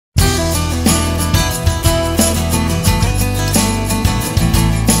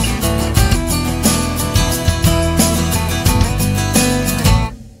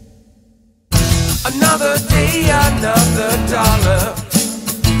Another day, another dollar,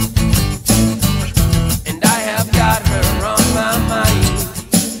 and I have got her on my mind.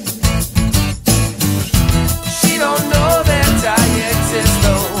 She don't know that I exist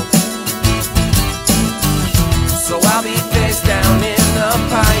though, so I'll be face down in the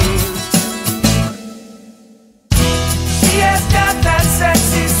pines. She has got that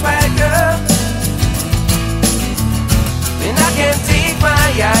sexy swagger, and I can't take my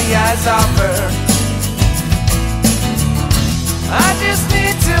eyes off her. I just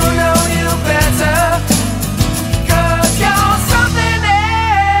need to know you better, 'cause you're something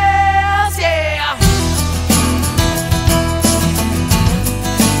else, yeah.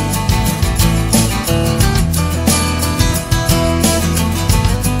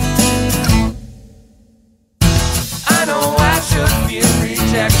 I know I should fear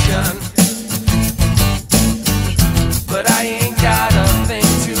rejection, but I ain't got a thing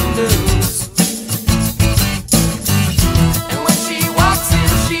to lose.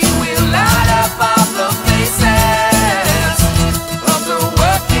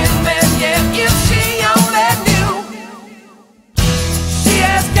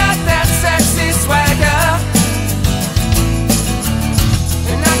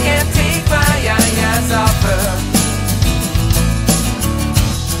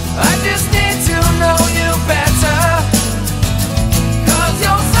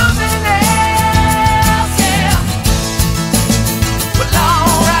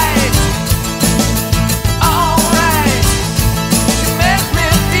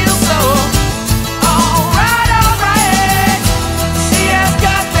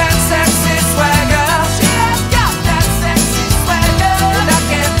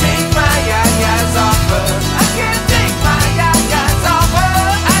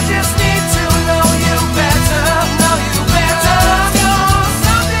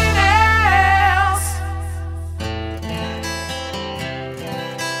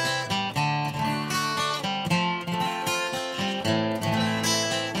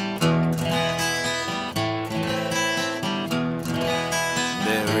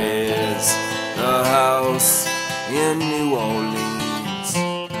 In New Orleans,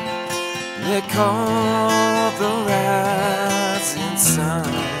 they call the rising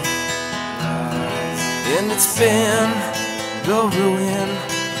sun, and it's been the ruin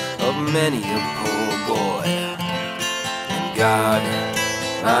of many a poor boy. And God,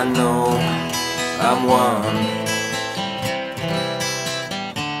 I know I'm one.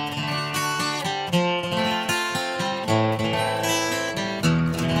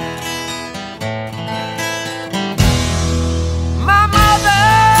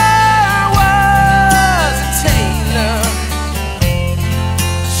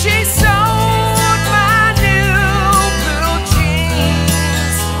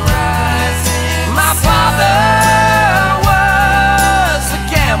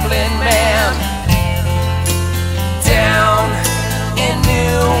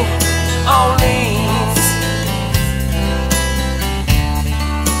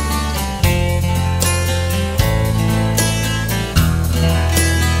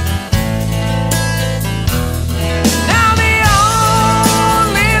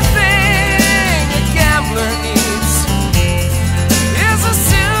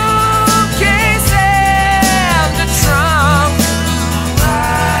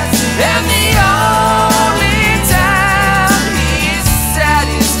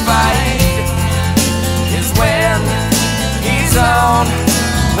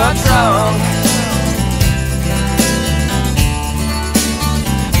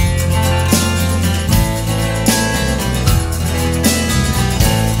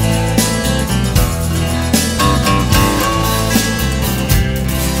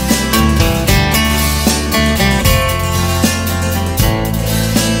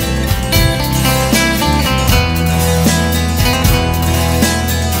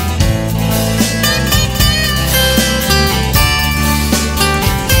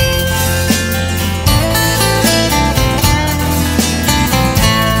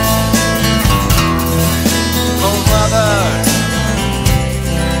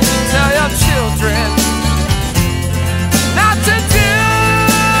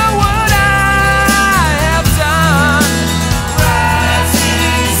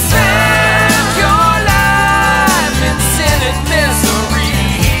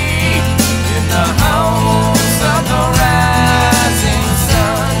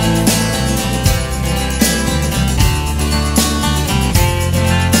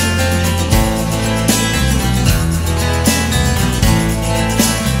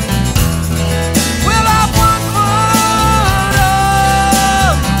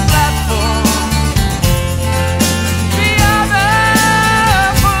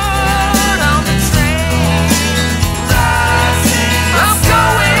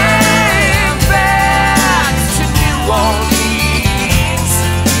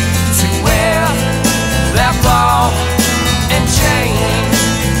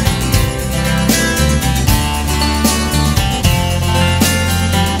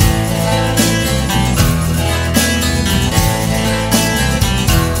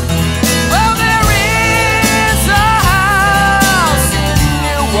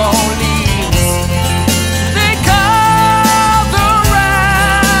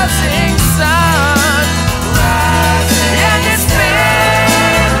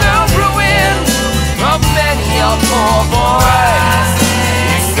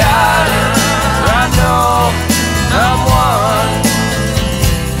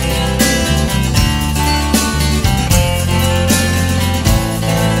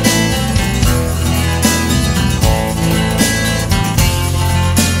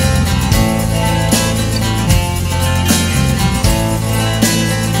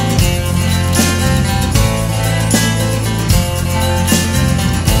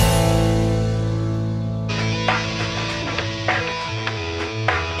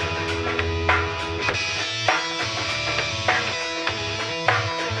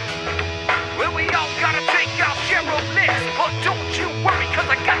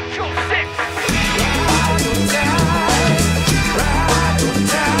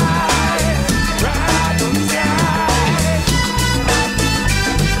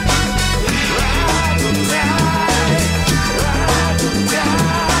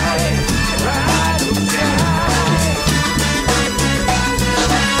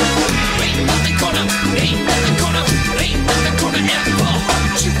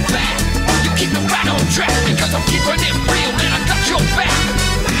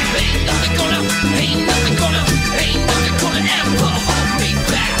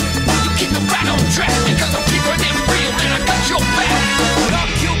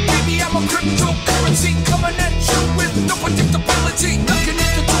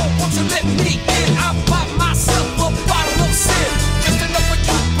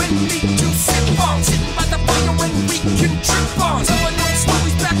 need to sip on. Sit by the fire and we can trip on. Telling old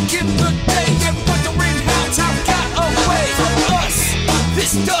stories back in the day and wondering how time got away from us.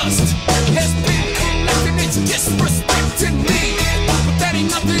 This dust has been collecting, it's disrespecting me, but that ain't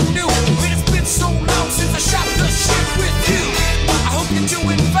nothing new.